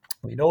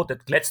 we know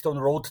that Gladstone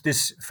wrote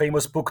this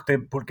famous book, The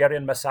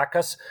Bulgarian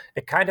Massacres,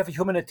 a kind of a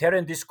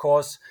humanitarian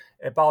discourse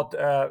about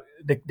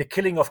the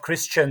killing of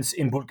Christians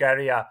in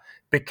Bulgaria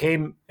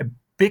became a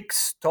big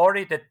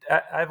story that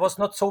I was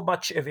not so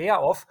much aware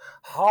of,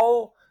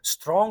 how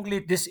strongly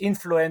this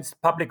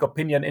influenced public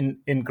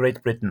opinion in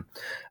Great Britain.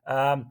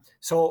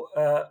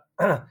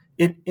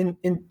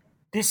 In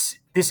this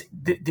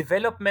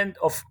development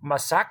of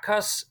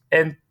massacres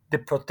and the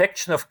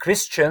protection of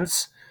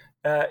Christians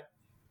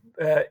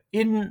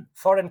in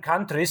foreign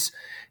countries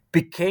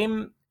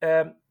became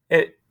a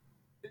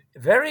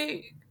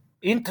very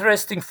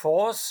interesting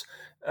force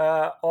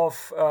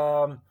of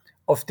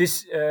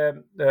this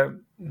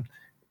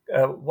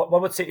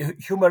one would say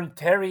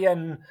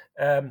humanitarian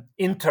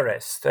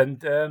interest,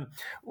 and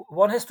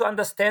one has to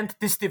understand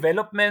this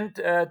development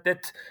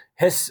that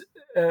has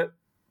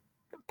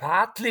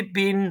partly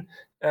been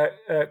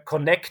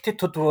connected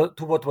to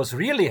what was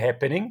really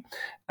happening,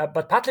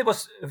 but partly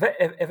was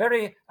a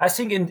very, I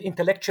think,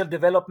 intellectual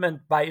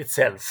development by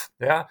itself.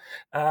 Yeah,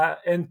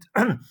 and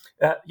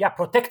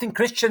protecting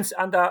Christians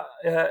under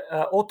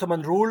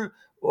Ottoman rule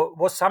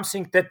was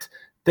something that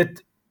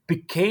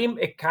became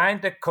a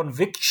kind of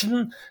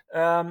conviction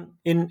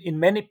in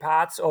many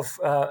parts of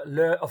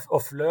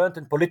learned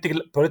and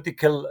political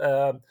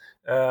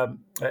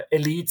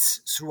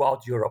elites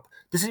throughout Europe.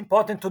 This is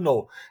important to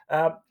know.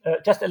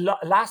 Just a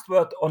last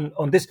word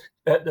on this.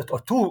 or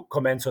two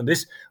comments on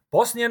this.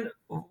 Bosnian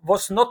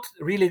was not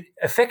really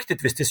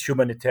affected with this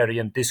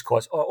humanitarian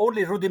discourse, or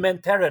only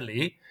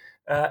rudimentarily,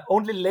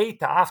 only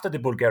later after the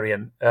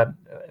Bulgarian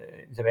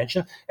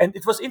intervention. And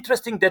it was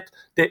interesting that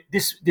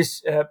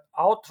this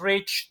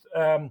outraged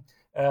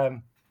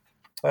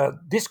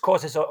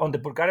discourses on the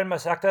Bulgarian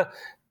massacre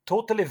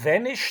totally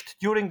vanished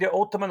during the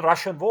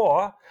Ottoman-Russian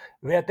War,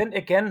 where then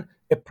again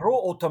a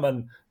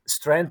pro-Ottoman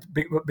strand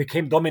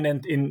became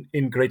dominant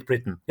in Great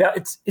Britain. Yeah,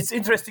 it's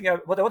interesting.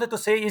 What I wanted to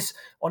say is,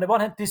 on the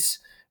one hand, this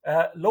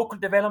local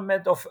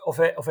development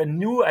of a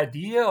new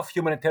idea of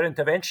humanitarian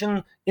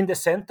intervention in the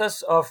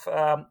centers of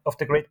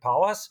the great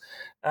powers.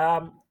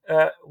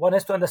 One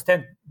has to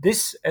understand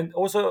this and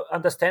also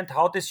understand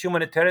how this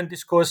humanitarian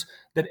discourse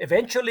then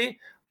eventually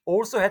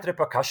also had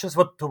repercussions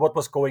to what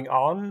was going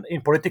on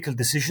in political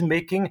decision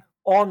making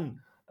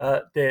on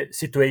the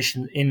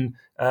situation in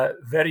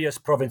various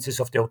provinces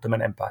of the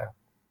Ottoman Empire.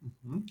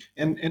 Mm-hmm.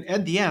 And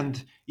at the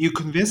end, you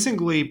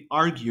convincingly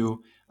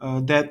argue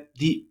that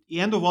the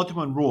end of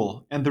Ottoman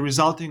rule and the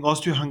resulting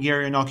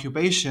Austro-Hungarian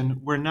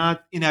occupation were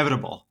not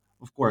inevitable,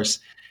 of course.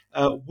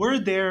 Were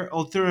there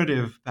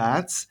alternative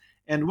paths,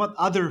 and what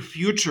other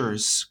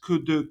futures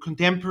could the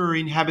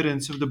contemporary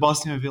inhabitants of the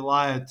Bosnian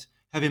Vilayet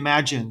have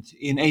imagined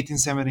in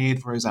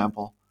 1878, for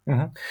example?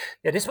 Mm-hmm.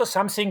 Yeah, this was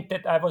something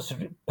that I was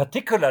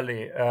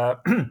particularly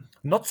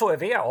not so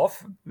aware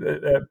of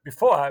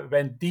before I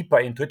went deeper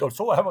into it.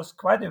 Also, I was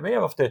quite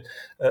aware of the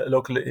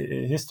local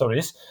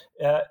histories.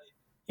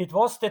 It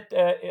was that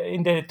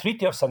in the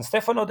Treaty of San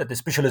Stefano, that the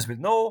specialists will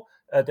know,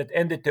 that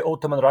ended the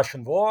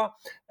Ottoman-Russian War,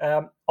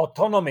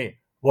 autonomy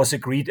was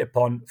agreed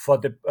upon for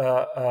the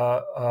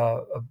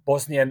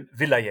Bosnian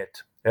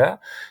Vilayet. Yeah,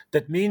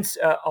 that means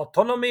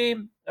autonomy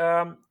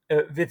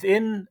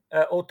within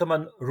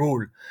Ottoman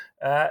rule.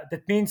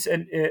 That means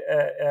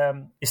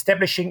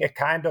establishing a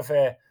kind of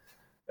a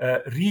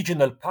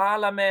regional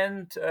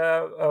parliament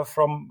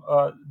from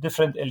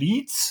different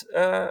elites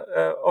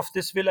of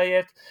this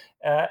vilayet,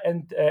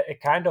 and a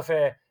kind of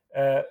a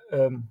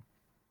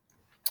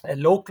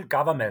local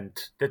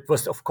government that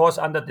was, of course,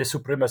 under the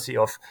supremacy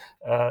of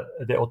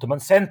the Ottoman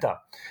center.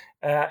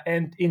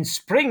 And in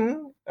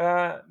spring,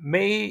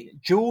 May,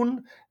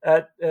 June,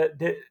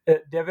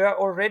 there were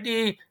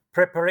already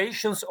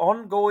preparations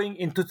ongoing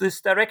into this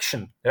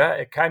direction. Yeah?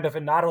 A kind of a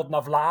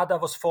Narodna Vlada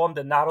was formed,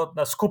 a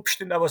Narodna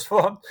Skupština was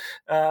formed.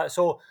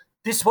 So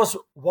this was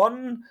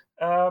one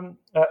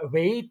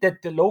way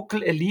that the local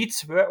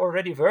elites were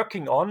already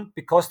working on,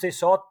 because they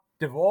thought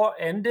the war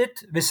ended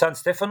with San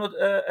Stefano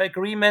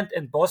agreement,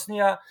 and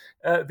Bosnia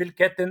will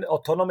get an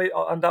autonomy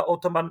under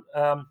Ottoman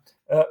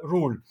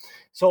rule.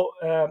 So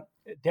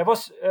there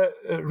was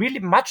really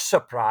much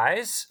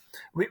surprise.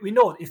 We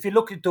know, if you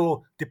look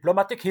into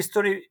diplomatic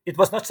history, it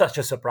was not such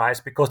a surprise,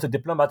 because the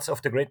diplomats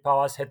of the great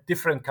powers had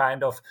different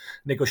kind of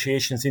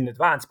negotiations in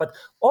advance. But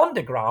on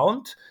the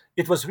ground,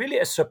 it was really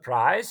a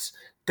surprise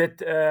that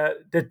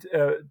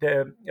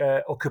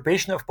the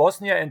occupation of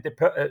Bosnia and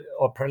the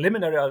or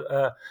preliminary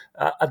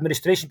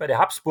administration by the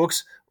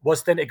Habsburgs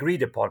was then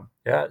agreed upon.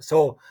 Yeah,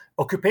 so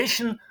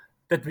occupation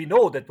that we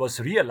know that was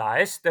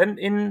realized then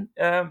in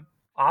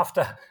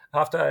after,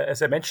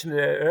 as I mentioned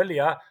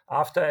earlier,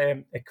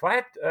 after a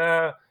quite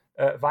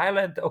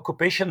violent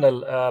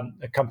occupational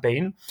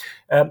campaign.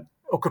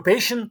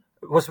 Occupation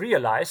was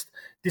realized.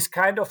 This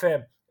kind of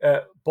a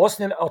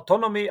Bosnian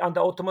autonomy under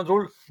Ottoman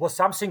rule was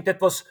something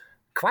that was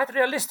quite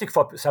realistic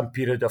for some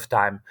period of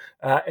time.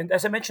 And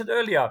as I mentioned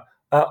earlier,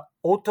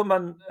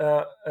 Ottoman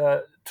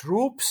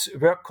troops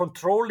were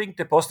controlling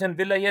the Bosnian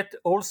Vilayet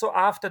also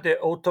after the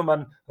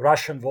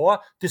Ottoman-Russian War.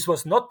 This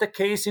was not the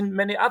case in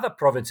many other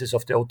provinces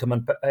of the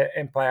Ottoman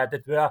Empire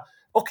that were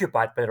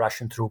occupied by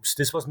Russian troops.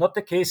 This was not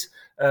the case,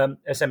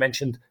 as I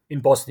mentioned,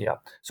 in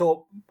Bosnia.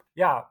 So,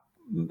 yeah,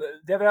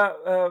 there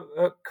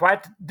were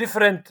quite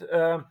different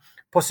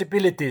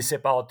possibilities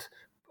about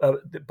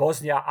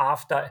Bosnia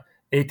after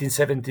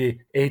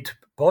 1878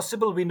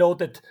 possible. We know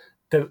that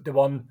the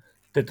one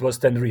that was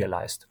then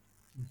realized.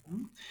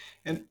 Mm-hmm.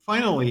 And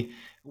finally,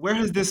 where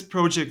has this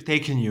project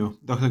taken you,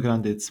 Dr.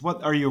 Grandits?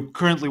 What are you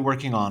currently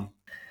working on?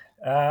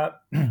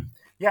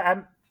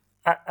 Yeah,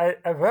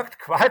 I worked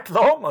quite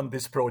long on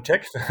this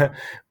project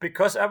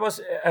because I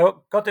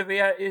got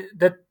aware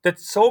that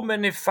so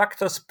many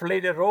factors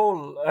played a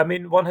role. I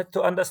mean, one had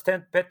to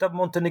understand better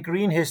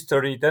Montenegrin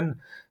history,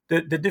 then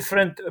the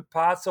different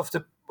parts of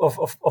the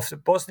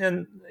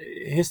Bosnian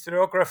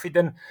historiography,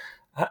 then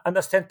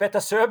understand better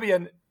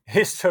Serbian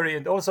history,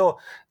 and also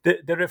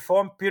the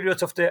reform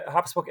periods of the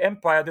Habsburg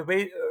Empire, the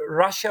way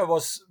Russia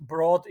was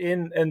brought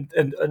in,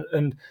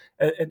 and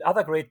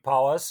other great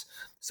powers.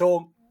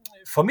 So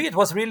for me, it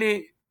was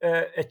really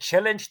a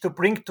challenge to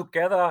bring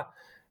together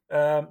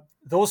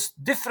those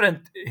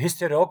different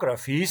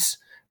historiographies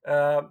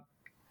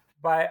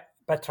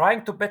by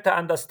trying to better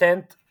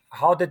understand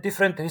how the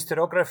different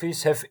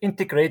historiographies have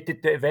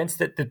integrated the events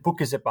that the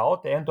book is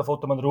about, the end of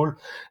Ottoman rule,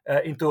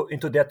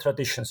 into their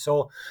tradition.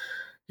 So,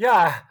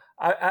 yeah,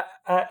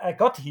 I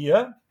got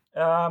here,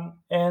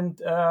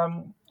 and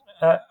I'm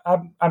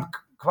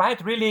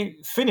quite really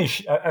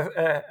finished.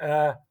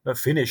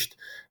 Finished.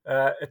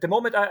 At the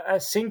moment, I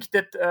think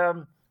that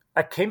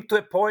I came to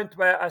a point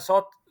where I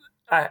thought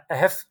I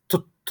have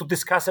to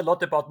discuss a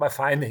lot about my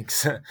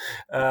findings,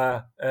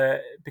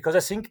 because I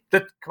think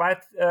that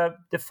quite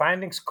the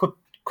findings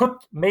could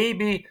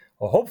maybe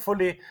or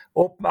hopefully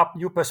open up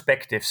new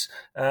perspectives.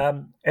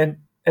 And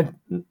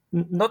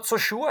not so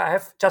sure. I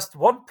have just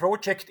one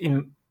project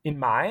in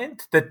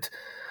mind that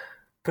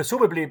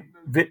presumably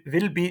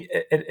will be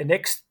a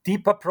next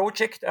deeper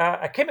project.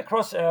 I came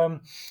across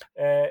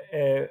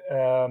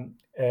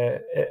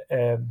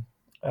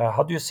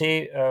how do you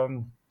say, a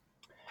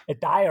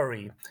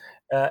diary.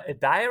 A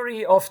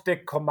diary of the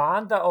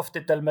commander of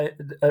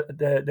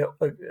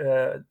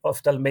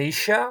of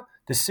Dalmatia,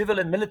 the civil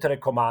and military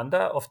commander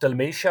of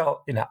Dalmatia,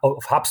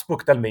 of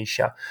Habsburg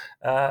Dalmatia,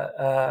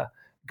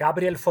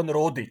 Gabriel von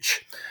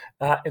Routledge.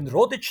 And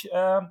Routledge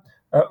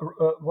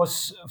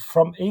was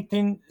from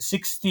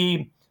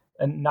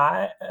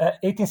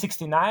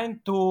 1869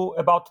 to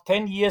about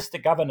 10 years the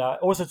governor,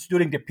 also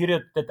during the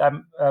period that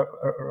I'm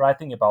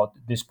writing about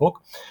this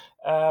book.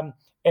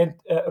 And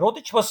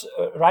Routledge was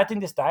writing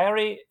this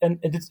diary, and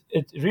it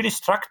really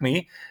struck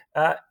me.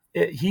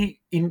 He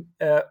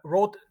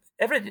wrote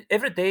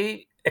every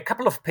day a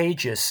couple of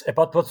pages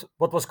about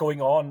what was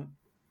going on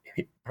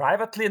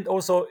privately and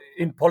also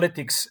in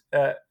politics,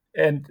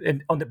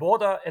 and on the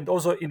border, and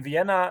also in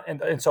Vienna,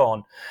 and so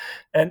on.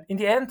 And in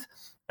the end,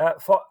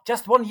 for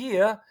just 1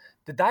 year,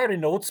 the diary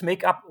notes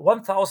make up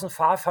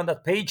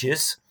 1,500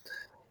 pages.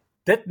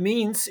 That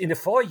means in the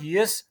 4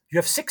 years, you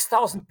have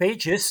 6,000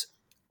 pages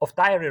of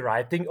diary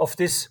writing of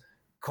this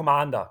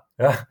commander.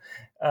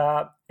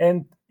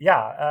 And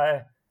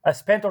I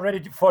spent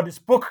already for this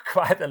book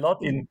quite a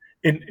lot in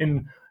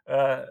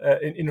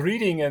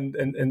reading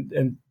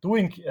and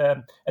doing.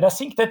 And I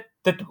think that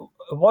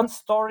one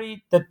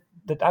story that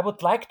I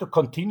would like to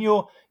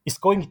continue is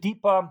going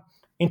deeper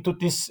into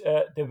this,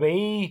 the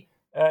way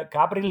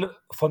Gabriel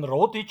von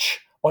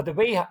Routledge, or the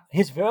way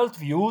his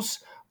worldviews,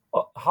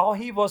 how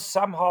he was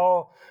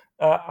somehow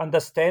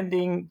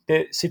understanding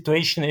the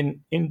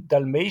situation in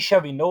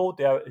Dalmatia. We know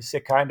there is a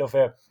kind of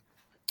a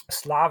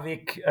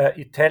Slavic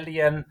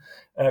Italian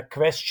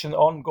question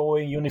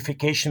ongoing,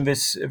 unification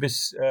with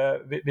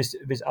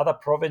other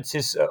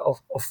provinces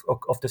of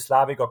the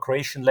Slavic or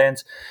Croatian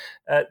lands.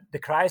 The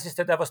crisis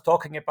that I was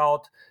talking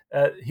about,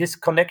 his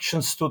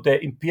connections to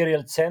the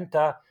Imperial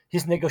center,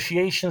 his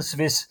negotiations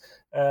with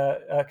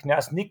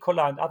Kniaz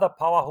Nikola and other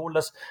power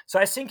holders. So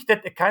I think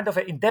that a kind of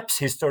an in-depth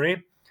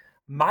history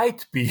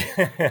might be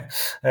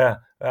a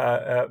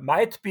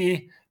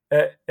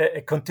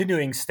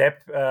continuing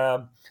step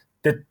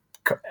that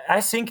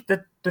I think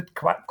that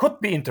could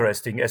be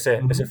interesting as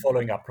a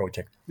following up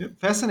project. Yeah,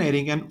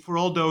 fascinating. And for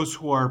all those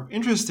who are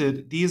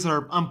interested, these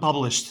are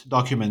unpublished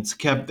documents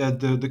kept at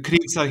the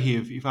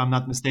Kriegsarchiv, if I'm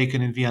not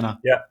mistaken, in Vienna.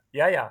 Yeah.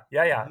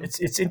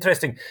 It's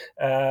interesting.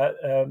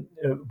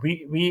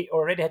 We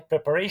already had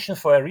preparations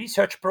for a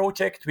research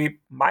project. We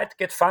might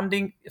get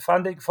funding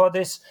for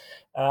this.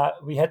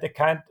 We had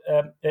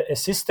a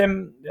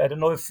system. I don't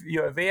know if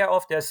you're aware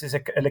of. There's this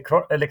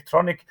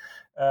electronic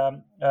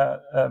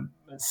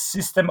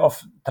system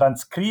of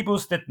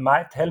transcribus that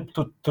might help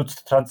to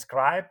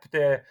transcribe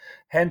the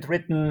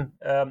handwritten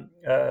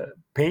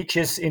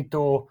pages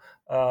into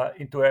a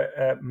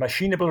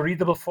machinable,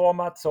 readable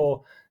format.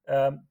 So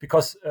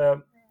because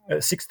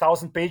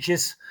 6,000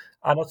 pages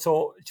are not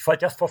so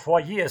just for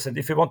 4 years, and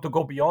if you want to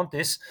go beyond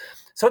this,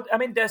 so I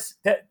mean,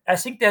 I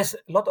think there's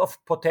a lot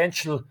of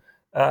potential,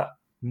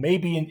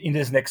 maybe in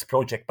this next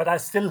project. But I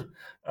still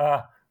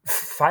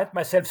find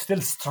myself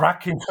still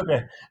struck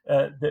into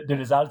the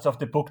results of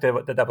the book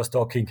that I was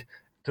talking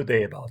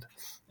today about.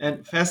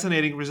 And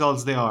fascinating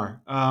results they are.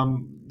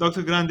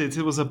 Dr. Grandits,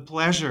 it was a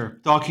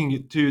pleasure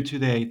talking to you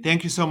today.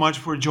 Thank you so much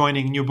for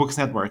joining New Books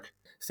Network.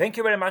 Thank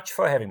you very much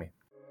for having me.